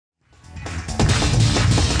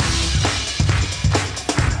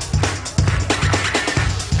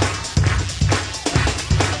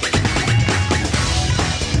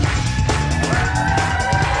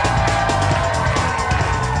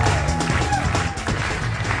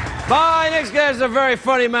My next guest is a very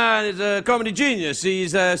funny man. He's a comedy genius.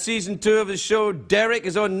 He's season 2 of his show Derek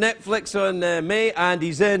is on Netflix on May, and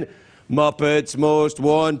he's in Muppets Most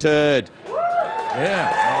Wanted.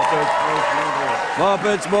 Yeah,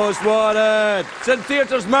 Muppets Most Wanted. It's in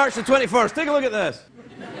theaters March the 21st. Take a look at this.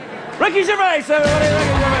 Ricky Gervais, everybody.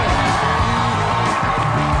 Ricky Gervais.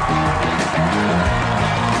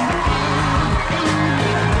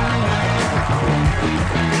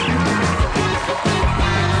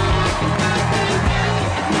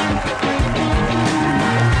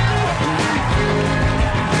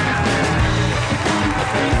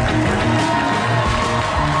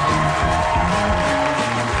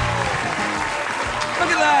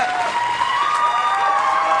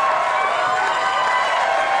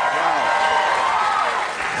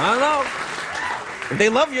 I know. They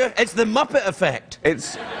love you. It's the Muppet effect.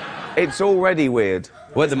 It's already weird,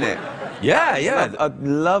 isn't it? Yeah, yeah. A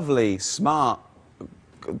lovely, smart...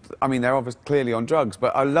 I mean, they're obviously clearly on drugs,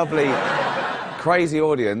 but a lovely, crazy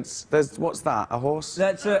audience. There's... What's that? A horse?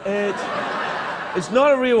 That's it's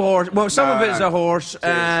not a real horse. Well, some of it's a horse,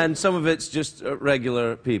 and some of it's just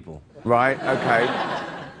regular people. Right, okay.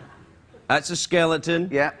 That's a skeleton.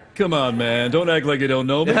 Yeah. come on, man. Don't act like you don't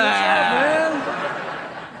know me. Man.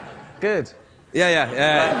 Good.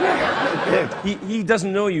 Yeah. He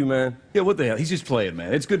doesn't know you, man. Yeah, what the hell? He's just playing,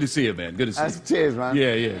 man. It's good to see you, man. Good to see you. Cheers, man.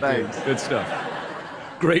 Yeah. Thanks. Good stuff.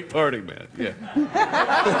 Great party, man. Yeah.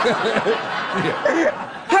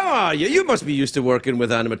 How are you? You must be used to working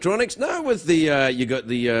with animatronics now. With the you got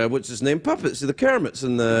the what's his name, puppets, the Kermits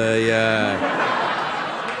and the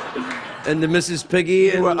Mrs. Piggy.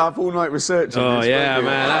 And... You were up all night researching. Oh this, yeah,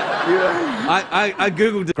 man. I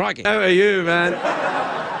googled it. Crikey. How are you, man?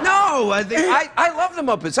 No, I love the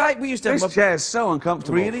Muppets. We used to have This Muppets. chair's so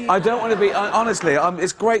uncomfortable. Really? I don't want to be... honestly,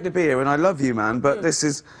 it's great to be here, and I love you, man, but this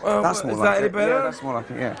is... Well, that's more is like that any it. better? Yeah, that's more like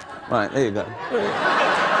it, yeah. Right, there you go. There you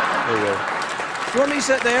go. You want me to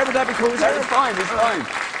sit there? Would that be cool? No, it's fine, it's fine.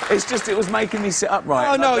 It's just, it was making me sit upright.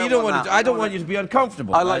 Oh, no, you don't want that. to... I don't want you to be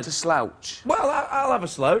uncomfortable. I like to slouch. Well, I'll have a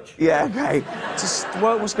slouch. Yeah, okay. Just,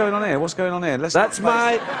 what's going on here? What's going on here? That's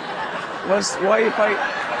my...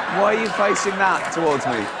 Why are you facing that towards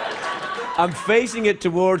me? I'm facing it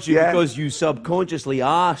towards you because you subconsciously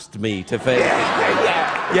asked me to face it.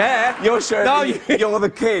 Yeah. You're sure you're the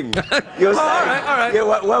king. You're all right. You're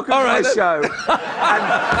welcome to my show.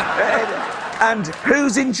 and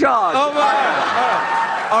who's in charge? All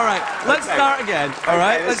right. Let's start again. All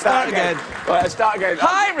right. Let's start again. Right, let's start again.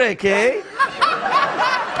 Hi, Ricky.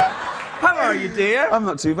 How are you, dear? I'm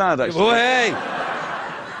not too bad, actually. Oh, hey.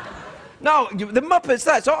 No, the Muppets,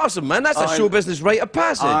 that's awesome, man. That's a show business rite of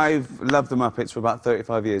passage. I've loved the Muppets for about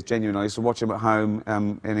 35 years, genuinely. I used to watch them at home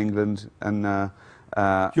in England, and...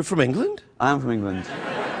 You're from England? I am from England.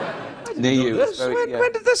 Near you.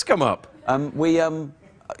 When did this come up? You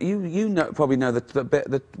probably know the bit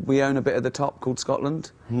that we own a bit of the top called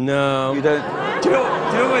Scotland. No. You don't... Do you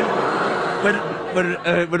know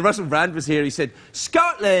when Russell Brand was here, he said,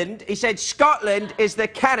 Scotland is the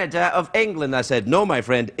Canada of England. I said, no, my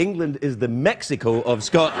friend, England is the Mexico of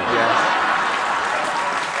Scotland. Yes.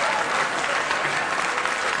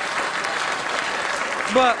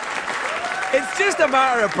 But it's just a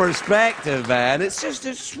matter of perspective, man.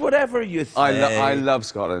 It's whatever you think. I love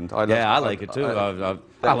Scotland. I like it too.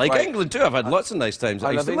 I like England too. I've had lots of nice times.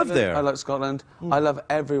 I used to live there. I like Scotland. I love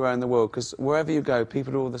everywhere in the world, because wherever you go,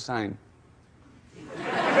 people are all the same.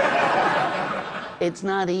 It's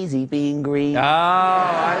not easy being green. Oh,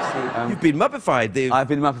 I see. You've been Muppified, Dave. I've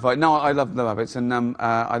been Muppified. No, I love the Muppets, and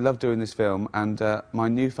I love doing this film, and my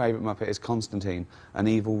new favourite Muppet is Constantine, an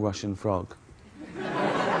evil Russian frog.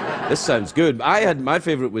 This sounds good. My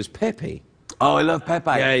favourite was Pepe. Oh, I love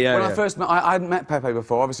Pepe. Yeah. When I first met... I hadn't met Pepe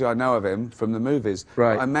before. Obviously, I know of him from the movies.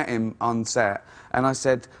 Right. I met him on set, and I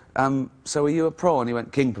said, so are you a prawn? He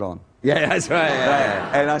went, king prawn. Yeah, that's right.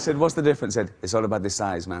 Yeah. And I said, what's the difference? He said, it's all about the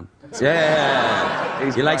size, man.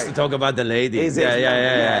 Yeah. He likes to talk about the ladies.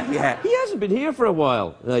 Yeah. He hasn't been here for a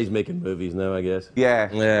while. No, he's making movies now, I guess.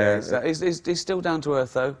 Yeah. So he's still down to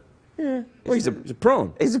earth, though. Yeah. Well, he's a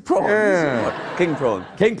prawn. He's a prawn. Yeah. King prawn.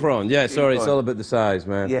 King prawn, yeah, sorry, it's all about the size,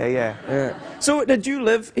 man. Yeah. So, did you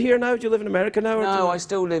live here now? Do you live in America now? Or No, I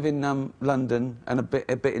still live in London and a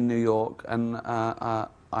bit in New York, and I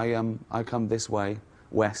come this way,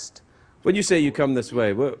 west. When you say you come this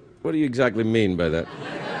way, what do you exactly mean by that?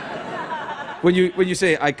 When you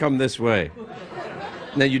say, I come this way,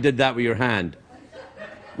 now you did that with your hand.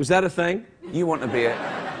 Was that a thing? You want to be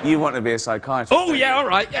a psychiatrist. Oh, yeah, all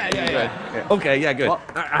right. Yeah. Okay, yeah, good.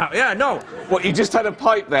 Yeah, no. What, you just had a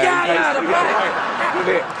pipe there? Yeah, the pipe.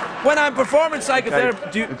 Right. When I'm performing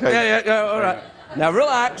psychotherapy, Okay. Yeah, all right. Now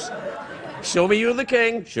relax. Show me you're the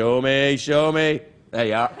king. Show me, show me. There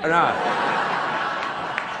you are. Now.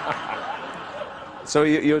 So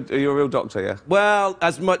you're a real doctor, yeah? Well,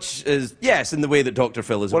 as much as... Yes, in the way that Dr.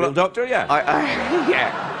 Phil is a real doctor, yeah.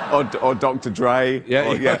 Yeah. Or Dr. Dre. Yeah,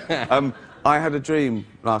 or, yeah. I had a dream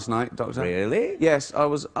last night, Doctor. Really? Yes, I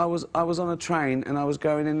was on a train and I was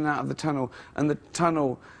going in and out of the tunnel, and the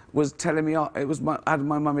tunnel was telling me it was had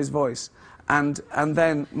my mummy's voice, and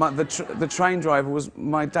then the train driver was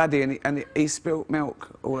my daddy, and he spilt milk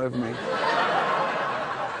all over me.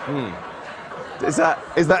 Is that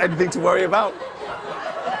anything to worry about?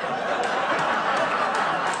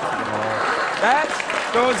 That's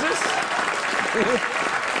Moses.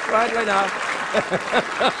 Right now.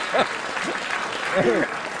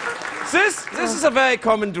 This is a very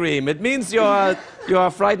common dream. It means you are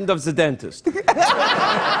frightened of the dentist.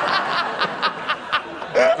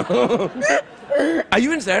 Are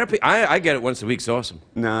you in therapy? I get it once a week. It's awesome.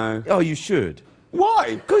 No. Oh, you should.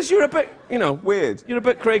 Why? Because you're a bit, weird. You're a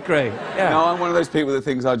bit cray-cray. Yeah. No, I'm one of those people that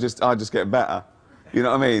thinks I just get better. You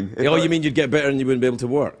know what I mean? You mean you'd get better and you wouldn't be able to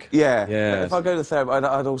work? Yeah. Yeah. If I go to therapy,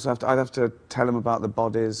 I'd also have to tell them about the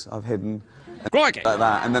bodies I've hidden. Crikey. Like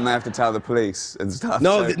that, and then they have to tell the police and stuff.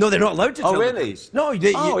 No, so. No, they're not allowed to tell the really? police. No,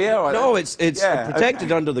 yeah, all right. No, it's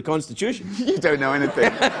protected under the Constitution. You don't know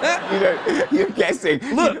anything. You're guessing.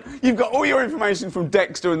 Look. You've got all your information from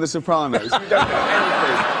Dexter and The Sopranos. You don't know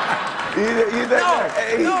anything. You don't know.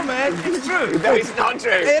 No, man, it's true. No, it's not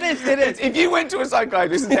true. It is. If you went to a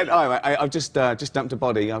psychiatrist and said, "Oh, I've just dumped a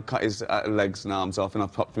body. I've cut his legs and arms off, and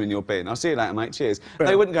I've popped him in your bin. I'll see you later, mate. Cheers." Right.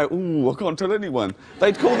 They wouldn't go, "Ooh, I can't tell anyone."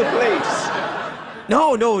 They'd call the police.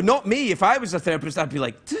 No, not me. If I was a therapist, I'd be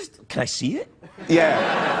like, "Can I see it?"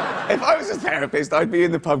 Yeah. If I was a therapist, I'd be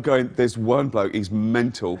in the pub going, "There's one bloke, he's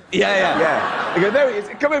mental." Yeah. I go, "There he is.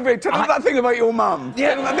 Come over here. Tell him that thing about your mum.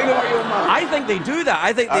 Yeah. Tell him that thing about your mum." I think they do that.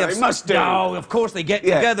 I think they must do. No, of course they get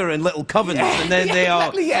together in little covens, and then they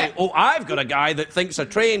all say, "Oh, I've got a guy that thinks a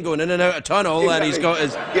train going in and out a tunnel, and he's got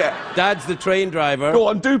his dad's the train driver." Go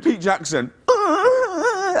on, do Pete Jackson.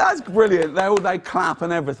 That's brilliant. They clap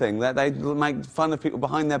and everything. They make fun of people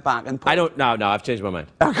behind their back and. No, I've changed my mind.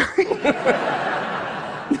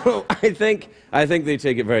 No, I think they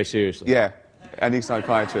take it very seriously. Yeah, any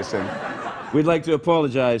psychiatrist. We'd like to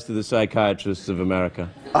apologise to the psychiatrists of America.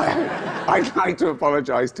 I'd like to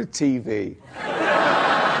apologise to TV.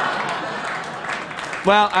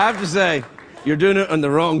 Well, I have to say, you're doing it on the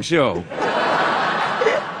wrong show.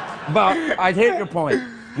 But I take your point.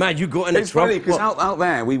 Man, you got in It's funny, because out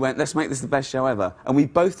there, we went, let's make this the best show ever. And we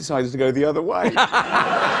both decided to go the other way.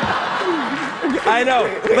 I know.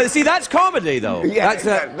 But see, that's comedy, though. Yeah,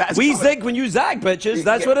 that's we comedy. Zig when you zag, bitches.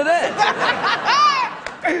 That's what it is.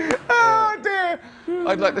 Oh, dear.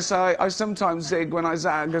 I'd like to say I sometimes zig when I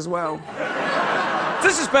zag as well.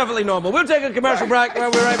 This is perfectly normal. We'll take a commercial break. We'll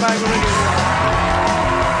be right back.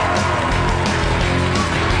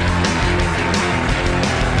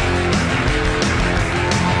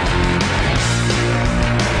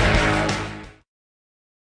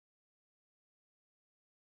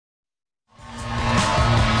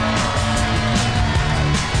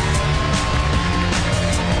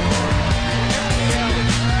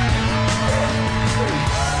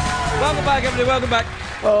 Welcome back, everybody. Welcome back.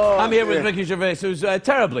 Oh, I'm here with Ricky Gervais, who's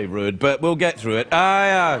terribly rude, but we'll get through it.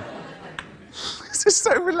 This is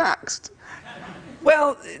so relaxed.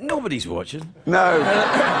 Well, nobody's watching. No.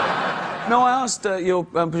 No, I asked your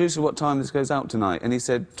producer what time this goes out tonight, and he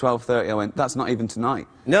said 12:30. I went, that's not even tonight.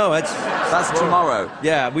 No, that's tomorrow.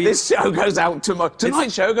 Yeah, This show goes out tomorrow.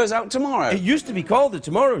 Tonight's show goes out tomorrow. It used to be called The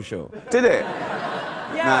Tomorrow Show. Did it?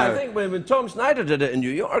 Yeah, no. I think when Tom Snyder did it in New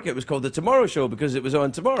York, it was called The Tomorrow Show because it was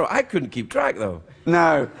on tomorrow. I couldn't keep track, though.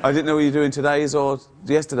 No, I didn't know what you were doing today's or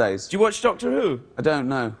yesterday's. Do you watch Doctor Who? I don't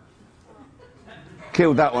know.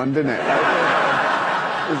 Killed that one, didn't it?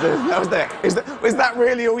 Was that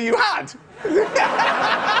really all you had?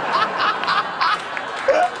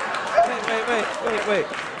 Wait.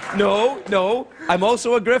 No. I'm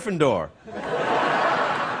also a Gryffindor.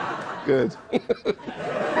 Good.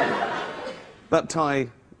 That tie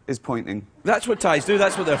is pointing. That's what ties do.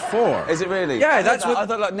 That's what they're for. Is it really? Yeah, that's what... I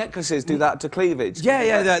thought like necklaces do that to cleavage.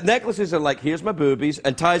 Yeah. Necklaces are like, here's my boobies,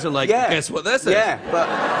 and ties are like, guess what this is? Yeah,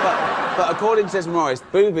 but according to Desmond Morris,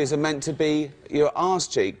 boobies are meant to be your arse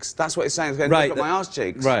cheeks. That's what it's saying. It's going, look at my arse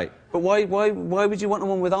cheeks. Right. But why would you want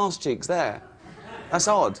one with arse cheeks there? That's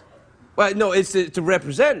odd. Well, no, it's to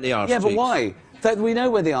represent the arse cheeks. Yeah, but why? We know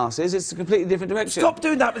where the arse is. It's a completely different direction. Stop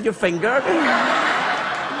doing that with your finger.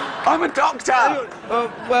 I'm a doctor!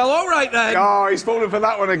 Well, all right, then. Oh, he's falling for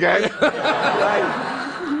that one again.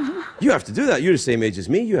 You have to do that. You're the same age as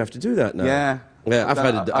me. You have to do that now. Yeah.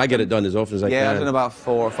 Yeah, I get it done as often as I can. Yeah, I've done about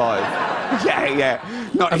 4 or 5. yeah.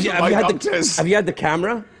 Not Have you had the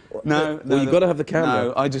camera? No. Well, you've got to have the camera.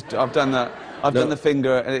 No, I've done that. I've done the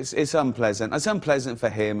finger, and it's unpleasant. It's unpleasant for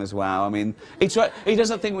him as well. I mean, he does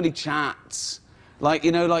that thing when he chats. Like,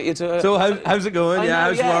 you know, like it's a... So how's it going?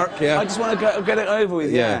 How's work? Yeah. I just want to get it over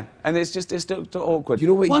with, yeah. And it's still awkward. You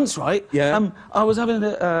know what? Once, right? Yeah. I was having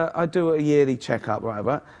I do a yearly checkup,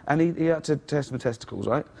 right? And he had to test my testicles,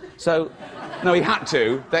 right? So, no, he had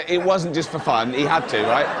to. It wasn't just for fun. He had to,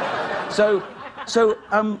 right? So,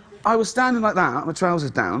 I was standing like that, my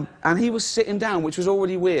trousers down, and he was sitting down, which was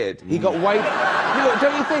already weird. He got way... No,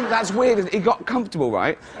 don't you think that's weird? He got comfortable,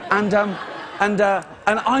 right? And I'm... I know,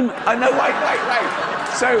 wait.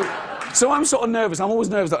 So I'm sort of nervous. I'm always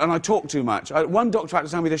nervous, and I talk too much. One doctor had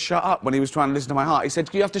to tell me to shut up when he was trying to listen to my heart. He said,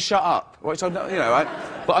 "You have to shut up." Right, so, you know, right?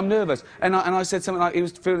 But I'm nervous. And I said something like, he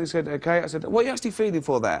was feeling, he said, "Okay." I said, "What are you actually feeling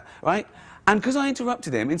for there?" Right? And because I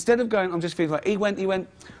interrupted him, instead of going, "I'm just feeling like," he went,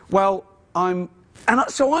 "Well, I'm..."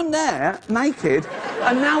 So I'm there, naked,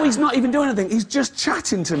 and now he's not even doing anything. He's just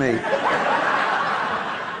chatting to me.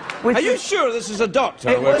 Are you sure this is a doctor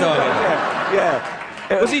we're talking about?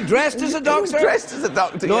 Yeah. Was he dressed as a doctor? He was dressed as a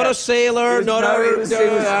doctor, Not a sailor, not a...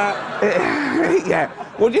 yeah.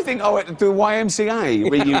 What do you think I went to the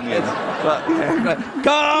YMCA reunion? But, yeah.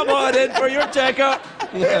 Come on in for your checkup.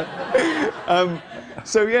 Yeah.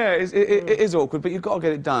 So, yeah, it is awkward, but you've got to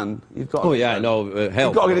get it done. You've got to Oh, yeah, no, hell.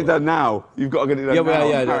 You've got to get it done now. You've got to get it done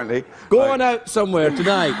now, apparently. Go on out somewhere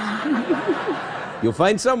tonight. You'll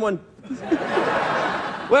find someone.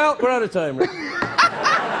 Well, we're out of time, Rick.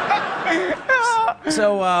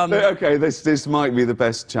 So, OK, this might be the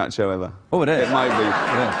best chat show ever. Oh, it is? It might be.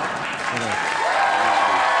 Yeah.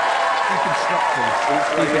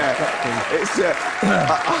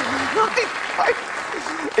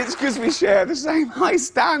 It's because we share the same high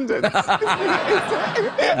standards. I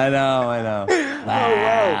know. Oh,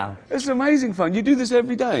 wow. It's amazing fun. You do this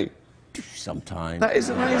every day? Sometimes. That is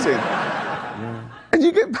amazing. Yeah. And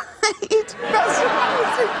you get paid? That's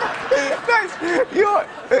amazing.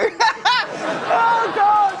 Oh,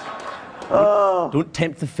 God. Oh. Don't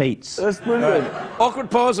tempt the fates. That's brilliant. Right. Awkward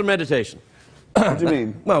pause or meditation? What do you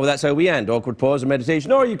mean? Well, that's how we end. Awkward pause or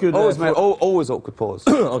meditation. Or you could... Always awkward pause.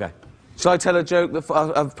 OK. Shall I tell a joke, a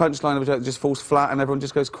punchline of a joke that just falls flat and everyone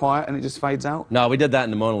just goes quiet and it just fades out? No, we did that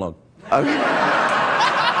in the monologue. OK.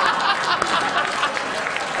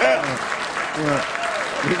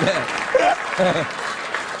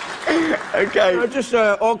 OK. Just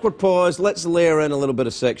awkward pause. Let's layer in a little bit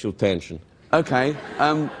of sexual tension. OK.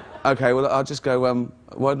 OK, well, I'll just go,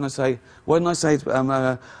 what didn't I say?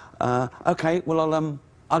 OK, well,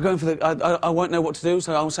 I'll go in for the... I won't know what to do,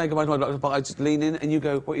 so I'll say goodbye to my doctor, but I just lean in and you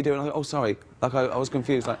go, what are you doing? I go, oh, sorry. Like, I was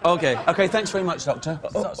confused. Like, OK. OK, thanks very much, doctor.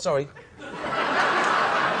 Sorry.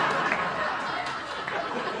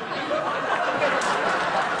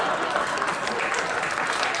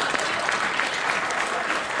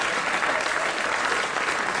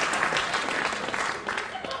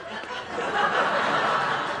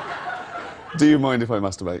 Do you mind if I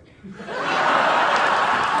masturbate?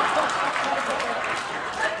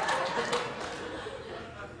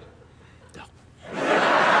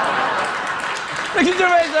 Ricky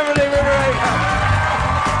Gervais, everybody,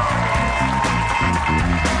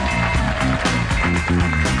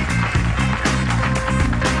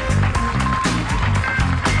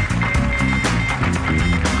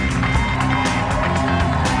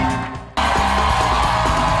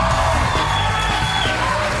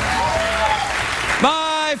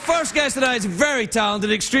 First guest tonight is a very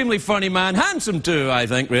talented, extremely funny man. Handsome, too, I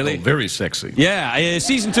think, really. Oh, very sexy. Yeah,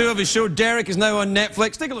 season 2 of his show, Derek, is now on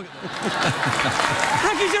Netflix. Take a look at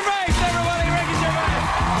Ricky Gervais, everybody, Ricky Gervais.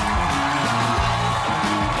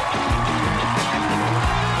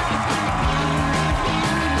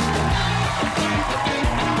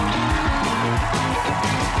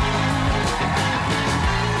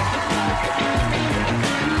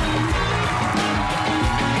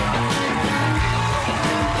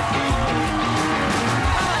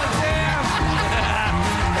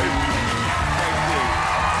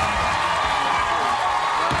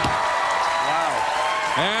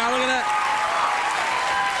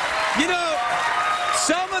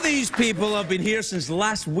 These people have been here since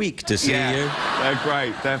last week to see you. They're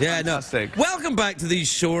great. They're fantastic. Welcome back to these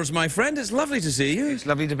shores, my friend. It's lovely to see you. It's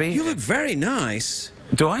lovely to be here. You look very nice.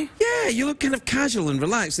 Do I? Yeah, you look kind of casual and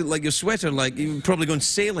relaxed, like your sweater, like you've probably gone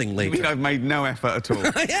sailing later. I've made no effort at all.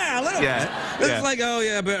 Yeah, a little bit. It's like, oh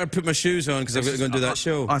yeah, I better put my shoes on because I've got to go and do that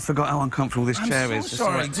show. I forgot how uncomfortable this chair is.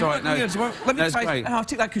 Sorry. It's all right. No, Let me try. great. I'll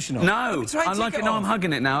take that cushion off. No, I like it. No, I'm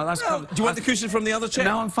hugging it now. That's. Do you want the cushion from the other chair?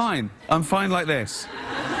 No, I'm fine. I'm fine like this.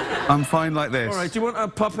 I'm fine like this. All right. Do you want a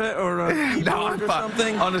puppet or a keyboard or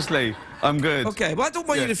something? Honestly, I'm good. Okay. Well, I don't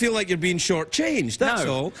want you to feel like you're being shortchanged. That's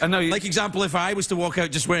all. I know. Like example, if I was to walk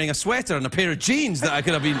out just wearing a sweater and a pair of jeans, that I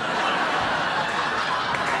could have been.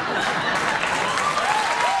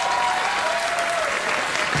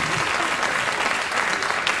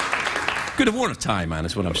 Could have worn a tie, man.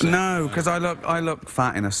 Is what I'm saying. No, because I look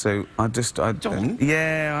fat in a suit. I don't.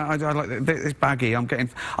 Yeah, I like it's baggy. I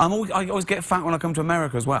always get fat when I come to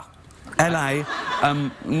America as well. LA,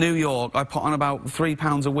 New York. I put on about 3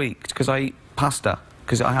 pounds a week because I eat pasta.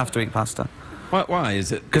 Because I have to eat pasta. Why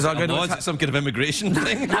is it? Because I go to is it some kind of immigration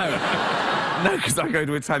thing? No, because I go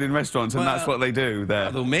to Italian restaurants and that's what they do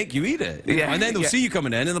there. They'll make you eat it. Yeah. And then they'll see you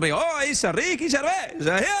coming in and they'll be, oh, it's a Ricky Gervais.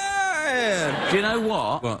 Do you know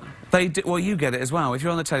what? What? They do, well, you get it as well. If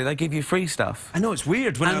you're on the telly, they give you free stuff. I know, it's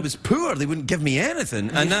weird. When I was poor, they wouldn't give me anything.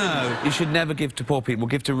 And now... You should never give to poor people.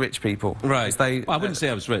 Give to rich people. Right. They, well, I wouldn't say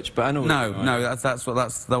I was rich, but I know... No, that's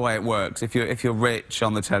the way it works. If you're rich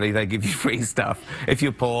on the telly, they give you free stuff. If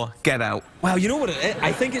you're poor, get out. Well, you know what it is?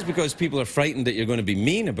 I think it's because people are frightened that you're going to be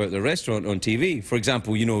mean about the restaurant on TV. For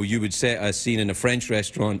example, you know, you would set a scene in a French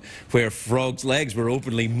restaurant where frogs' legs were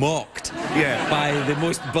openly mocked by the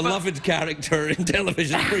most beloved character in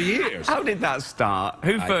television for years. How did that start?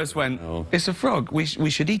 Who first went, it's a frog, we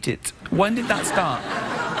should eat it? When did that start?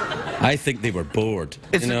 I think they were bored.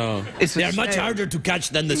 They're much harder to catch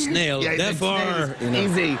than the snail. Yeah, therefore...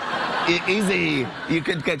 Easy. You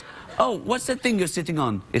could get... Oh, what's that thing you're sitting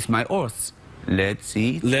on? It's my horse. Let's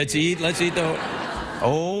eat. Let's eat the...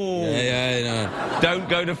 Oh. Yeah, I know. Don't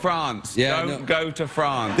go to France. Yeah, Don't go to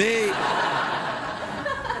France.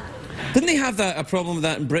 Didn't they have a problem with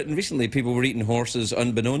that in Britain recently? People were eating horses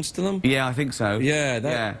unbeknownst to them? Yeah, I think so.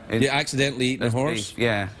 Yeah, you accidentally eating a horse? Beef,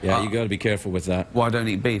 yeah. Yeah, you got to be careful with that. Well, I don't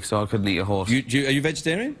eat beef, so I couldn't eat a horse. Are you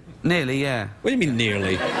vegetarian? Nearly, yeah. What do you mean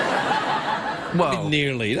nearly? Well,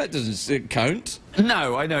 nearly. That doesn't count.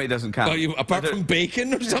 No, I know it doesn't count. Well, apart from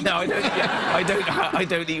bacon or something? No, I don't. Yeah, I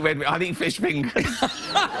don't eat red meat. I eat fish fingers.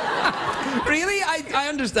 Really? I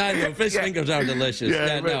understand though. Fish fingers are delicious.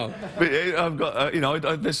 But I've got, you know,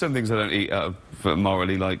 there's some things I don't eat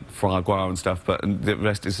morally, like foie gras and stuff, but the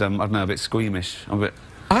rest is, I don't know, a bit squeamish. I'm a bit...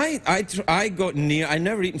 I got near. I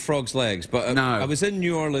never eaten frog's legs, but I was in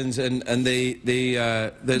New Orleans and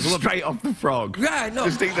there's straight off the frog. Yeah, no.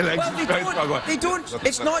 Just eat the legs and straight off the frog. They don't.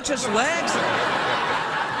 It's not just legs.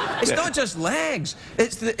 It's not just legs.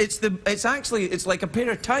 It's actually like a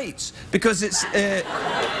pair of tights because it's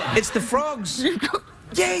the frogs.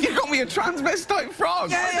 Yeah, you got me a transvestite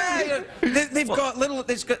frog. Yeah. They've got little.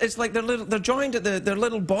 It's like they're joined at their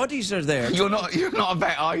little bodies are there. You're not a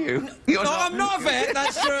vet, are you? No, I'm not a vet.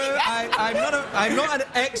 That's true. I'm not an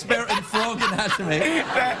expert in frog anatomy.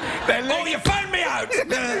 Oh, you found me out.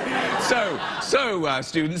 So,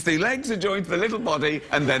 students, the legs are joined to the little body,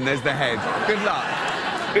 and then there's the head. Good luck.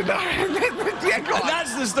 Good luck. Yeah, go on. And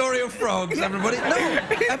that's the story of frogs, everybody. No,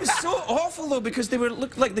 it was so awful though because they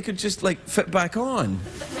looked like they could just like fit back on.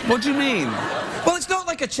 What do you mean? Well, it's not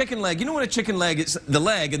like a chicken leg. You know what a chicken leg? It's the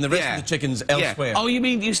leg and the rest of the chicken's elsewhere. Oh, you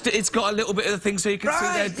mean it's got a little bit of the thing so you can see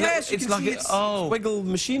their... Yes, it's like it's wiggle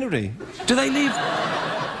machinery. Do they leave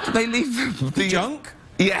the junk?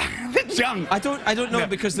 Yeah, the junk. I don't know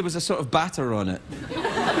because there was a sort of batter on it.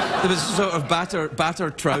 There was a sort of batter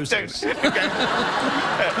trousers.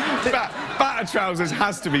 Batter trousers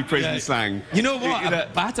has to be prison slang. You know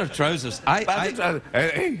what? Batter trousers.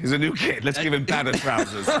 Hey, he's a new kid. Let's give him batter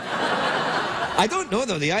trousers. I don't know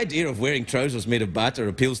though. The idea of wearing trousers made of batter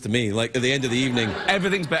appeals to me. Like at the end of the evening,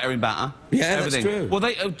 everything's better in batter. Yeah, everything. That's true.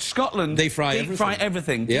 Well, Scotland they fry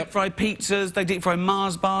everything. Yep. Deep fry pizzas. They deep fry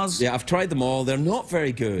Mars bars. Yeah, I've tried them all. They're not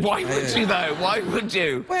very good. Why would you though? Why would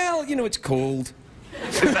you? Well, you know, it's cold.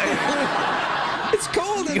 It's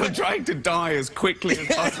cold. You're trying to die as quickly as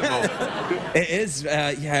possible. It is.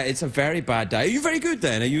 Yeah, it's a very bad diet. Are you very good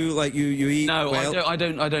then? Are you like you eat? No, well? I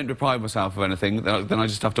don't deprive myself of anything. Then I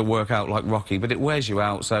just have to work out like Rocky. But it wears you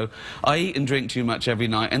out. So I eat and drink too much every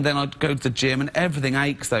night, and then I go to the gym, and everything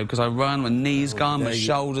aches though because I run. My knees gone, my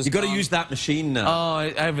shoulders. You got to use that machine now. Oh,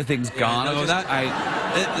 everything's gone. No,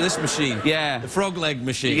 this machine. Yeah. The frog leg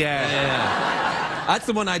machine. Yeah. That's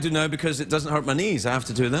the one I do now because it doesn't hurt my knees. I have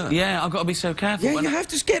to do that. Yeah, I've got to be so careful. Yeah, you have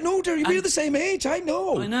to. Getting older. We're the same age. I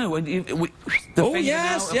know. I know.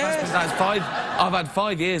 Yes. That's I've had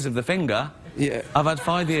 5 years of the finger. Yeah. I've had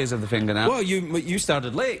 5 years of the finger now. Well, you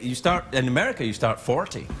started late. You start in America. You start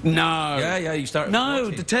 40. No. Yeah, you start. At no,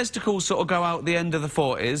 40. the testicles sort of go out the end of the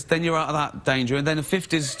 40s. Then you're out of that danger, and then the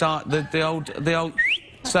 50s start the old.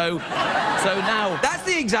 So now. That's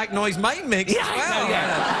the exact noise mine makes. Yeah, as well.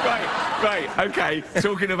 Right, okay.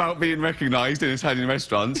 Talking about being recognised in Italian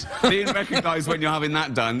restaurants, being recognised when you're having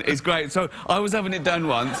that done is great. So I was having it done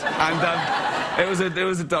once, and it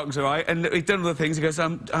was a doctor, right? And he'd done all the things. He goes, do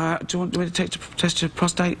you want me to test your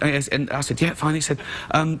prostate? And I said, yeah, fine. He said,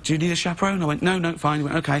 do you need a chaperone? I went, no, fine. He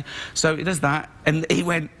went, okay. So he does that, and he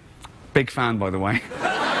went, big fan, by the way.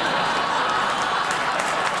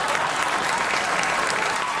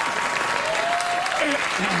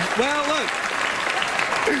 Well, look.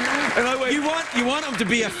 And I went, you want him to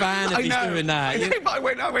be a fan if he's doing that. But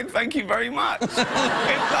I went, thank you very much. It's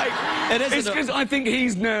like, it's because I think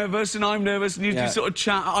he's nervous and I'm nervous, and you just sort of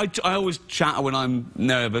chat. I always chatter when I'm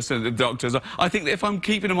nervous, and the doctors. I think that if I'm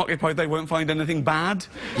keeping them occupied, they won't find anything bad.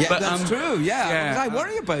 Yeah, but, that's true. Yeah, I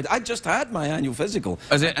worry about it. I just had my annual physical.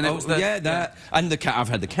 Is it? And it was that. And I've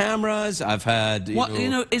had the cameras. I've had. You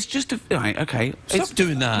know, it's just a right. Okay, stop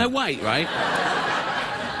doing that. No, wait, right.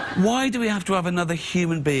 Why do we have to have another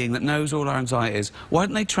human being that knows all our anxieties? Why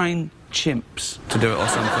don't they train chimps to do it or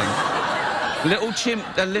something? Little chimp,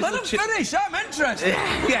 a little Let him finish, I'm interested.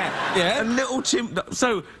 Yeah. A little chimp.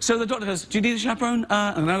 So the doctor goes, do you need a chaperone?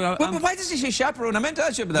 No. But why does he say chaperone? I meant to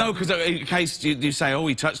ask you about that. No, because in case you say, oh,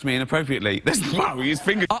 he touched me inappropriately. Wow, his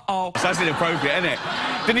finger. Uh-oh. That's inappropriate, isn't it?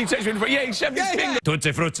 Didn't he touch you inappropriately? Yeah, he shoved his finger.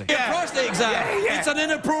 Tutti frutti. Yeah. Prostate exam. Yeah. It's an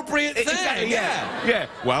inappropriate thing. Exactly, yeah.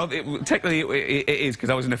 Well, technically it is,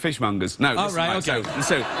 because I was in a fishmonger's. No. Oh, right, okay.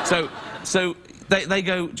 So they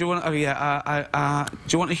go, do you want? Oh yeah. Do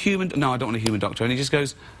you want a human? No, I don't want a human doctor. And he just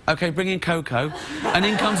goes, okay, bring in Coco. And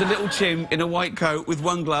in comes a little chimp in a white coat with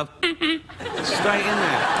one glove, straight in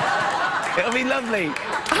there. It'll be lovely.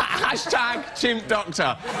 Hashtag chimp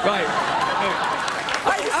doctor. Right.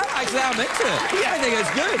 I'm into it. Yeah, I think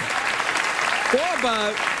it's good.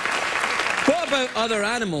 What about other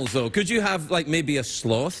animals, though? Could you have, like, maybe a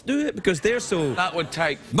sloth do it? Because they're so... That would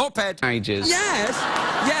take... Moped. Ages. Yes.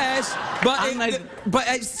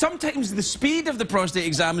 But sometimes the speed of the prostate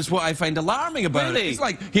exam is what I find alarming about it. It's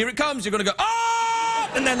like, here it comes, you're going to go,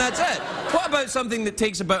 oh! And then that's it. What about something that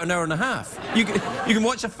takes about an hour and a half? You can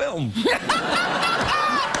watch a film.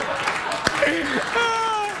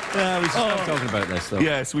 We should stop talking about this, though.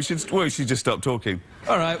 Yes, we should just stop talking.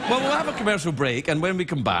 All right, well, we'll have a commercial break, and when we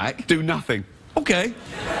come back... Do nothing. OK.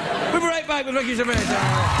 We'll be right back with Ricky Gervais.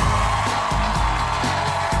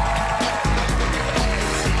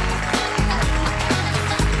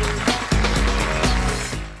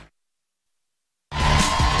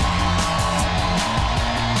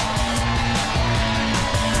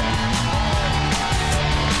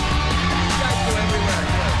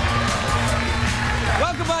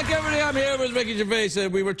 I'm here with Ricky Gervais.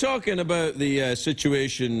 We were talking about the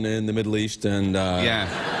situation in the Middle East and,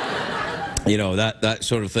 you know, that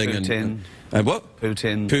sort of thing. Putin. And what?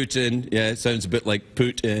 Putin. Putin, yeah, it sounds a bit like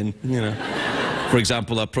Putin, you know. For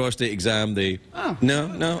example, a prostate exam, Oh.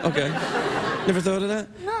 No, OK. Never thought of that?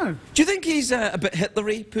 No. Do you think he's a bit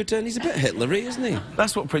Hitlery, Putin? He's a bit Hitlery, isn't he?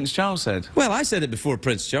 That's what Prince Charles said. Well, I said it before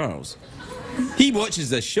Prince Charles. He watches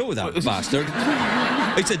this show, that bastard.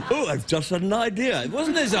 He said, oh, I've just had an idea. It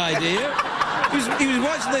wasn't his idea. He was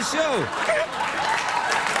watching this show.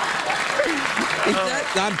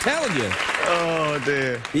 I'm telling you. Oh,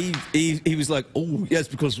 dear. He was like, oh, yes,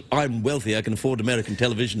 because I'm wealthy, I can afford American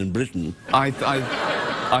television in Britain. I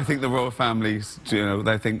think the royal families, you know,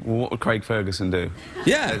 they think, well, what would Craig Ferguson do?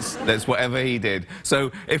 Yeah. That's whatever he did.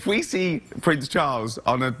 So if we see Prince Charles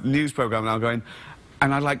on a news programme now going,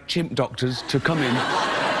 and I'd like chimp doctors to come in.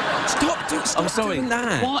 Stop doing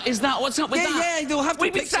that. What is that? What's up with that? Yeah, they'll have to.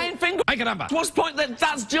 We've been saying finger. I can have that. What's the point?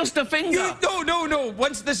 That's just a finger. No.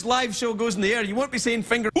 Once this live show goes in the air, you won't be saying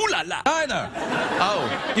finger. Ooh la la. Either.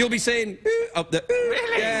 Oh. You'll be saying up the.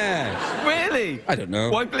 Really? Yeah. Really? I don't know.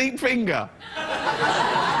 Why bleep finger?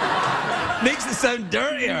 Makes it sound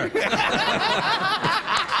dirtier.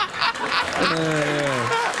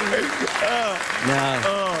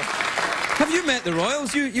 Have you met the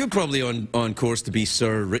royals? You're probably on course to be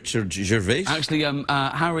Sir Richard Gervais. Actually,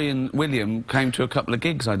 Harry and William came to a couple of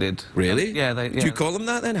gigs I did. Really? Yeah, Do you call them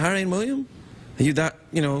that then, Harry and William? Are you that,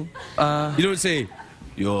 you know? You don't say,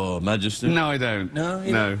 Your Majesty? No, I don't.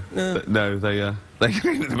 No? No, they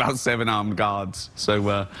came with about 7 armed guards,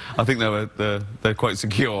 so I think they're quite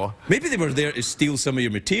secure. Maybe they were there to steal some of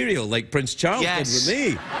your material, like Prince Charles did with me.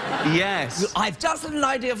 Yes. I've just had an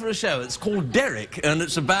idea for a show. It's called Derek, and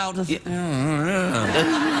it's about...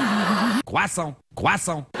 Croissant.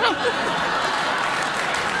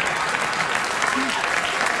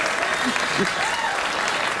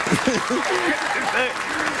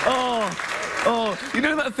 Oh, you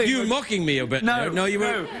know that thing? You mocking me a bit? No, no, you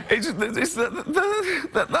were. It's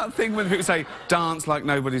that thing when people say dance like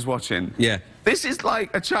nobody's watching. Yeah. This is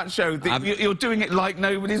like a chat show. You're doing it like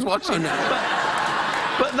nobody's watching. Oh,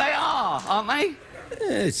 no. But they are, aren't they?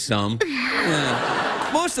 Some. Yeah.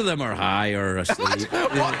 Most of them are high or asleep.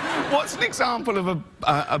 What's an example of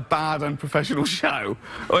a bad, unprofessional show?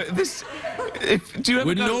 Do you ever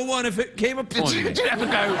Would go, no one if it came upon me? do you ever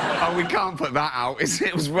go, oh, we can't put that out,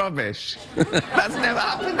 it was rubbish? That's never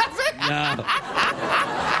happened, that's it? No.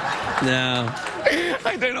 No.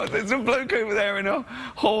 I don't know, there's a bloke over there in a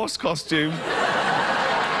horse costume.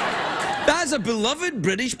 That's a beloved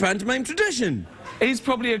British pantomime tradition. He's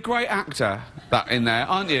probably a great actor, that in there,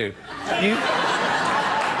 aren't you?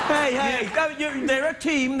 Hey, they're a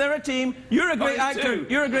team, they're a team. You're a great actor. Two.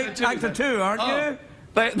 You're a great actor too, aren't you?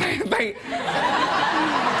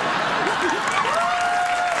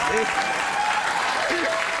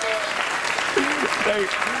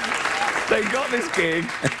 They got this gig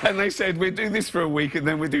and they said, we'll do this for a week and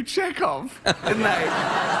then we'll do Chekhov, didn't they?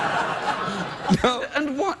 No.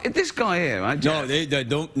 And what, this guy here, right? No, they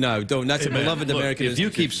don't, no, don't. That's a beloved Look, American if you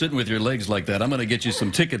keep sitting with your legs like that, I'm going to get you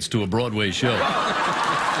some tickets to a Broadway show.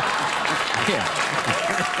 Yeah.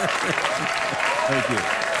 Thank you.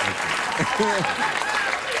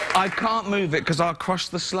 I can't move it because I'll crush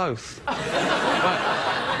the sloth.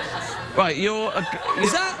 Right, you're a...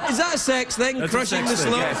 Is that a sex thing? That's Crushing a the sex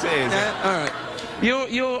thing. slope? Yes, it is. Yeah, all right.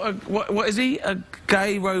 You're a... What is he? A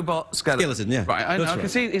gay robot skeleton? Skeleton, yeah. Right, I know. I can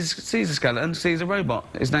see he's a skeleton, see he's a robot.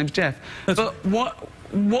 His name's Jeff. But what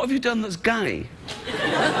have you done that's gay?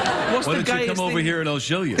 What's Why the don't you gayest come over thing? here and I'll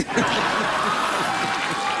show you?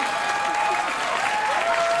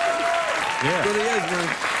 Yeah. Really is, man.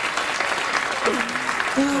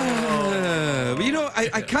 But you know,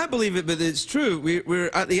 I can't believe it, but it's true. We're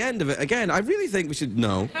at the end of it. Again, I really think we should...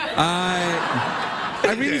 No.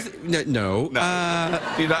 I really... No. Do you do that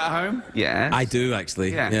at home? Yeah. I do,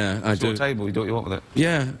 actually. Yeah. I do. Your table, you do what you want with it.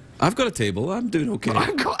 Yeah. I've got a table. I'm doing okay.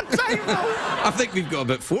 I've got a table! I think we've got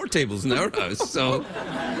about 4 tables in our house, so...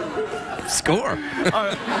 Score.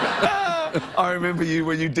 I remember you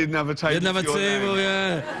when you didn't have a table. Didn't have a table,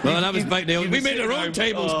 yeah. Well, that was back there. We made our own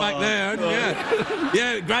tables back there, yeah.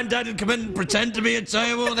 Yeah, Granddad would come in and pretend to be a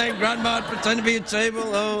table, then Grandma would pretend to be a table.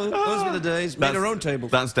 Oh, those were the days. Made our own table.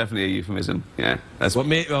 That's definitely a euphemism, yeah. That's What,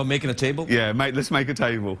 making a table? Yeah, mate, let's make a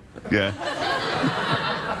table. Yeah.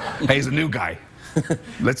 Hey, he's a new guy.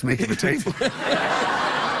 Let's make him a table.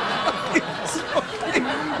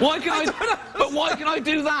 Why can I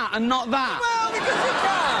do that and not that? Well,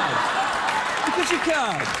 because you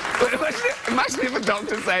can. Because you can. Imagine if a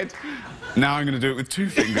doctor said, now I'm going to do it with 2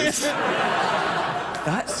 fingers.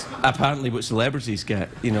 That's apparently what celebrities get,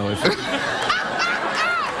 you know. If... Look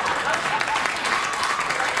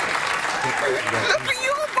at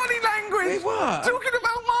your body language. Hey, what? Talking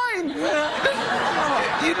about mine.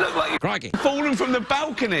 You look like you've Crikey. fallen from the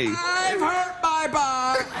balcony. I've hurt my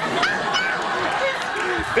back.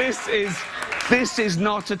 This is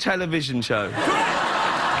not a television show.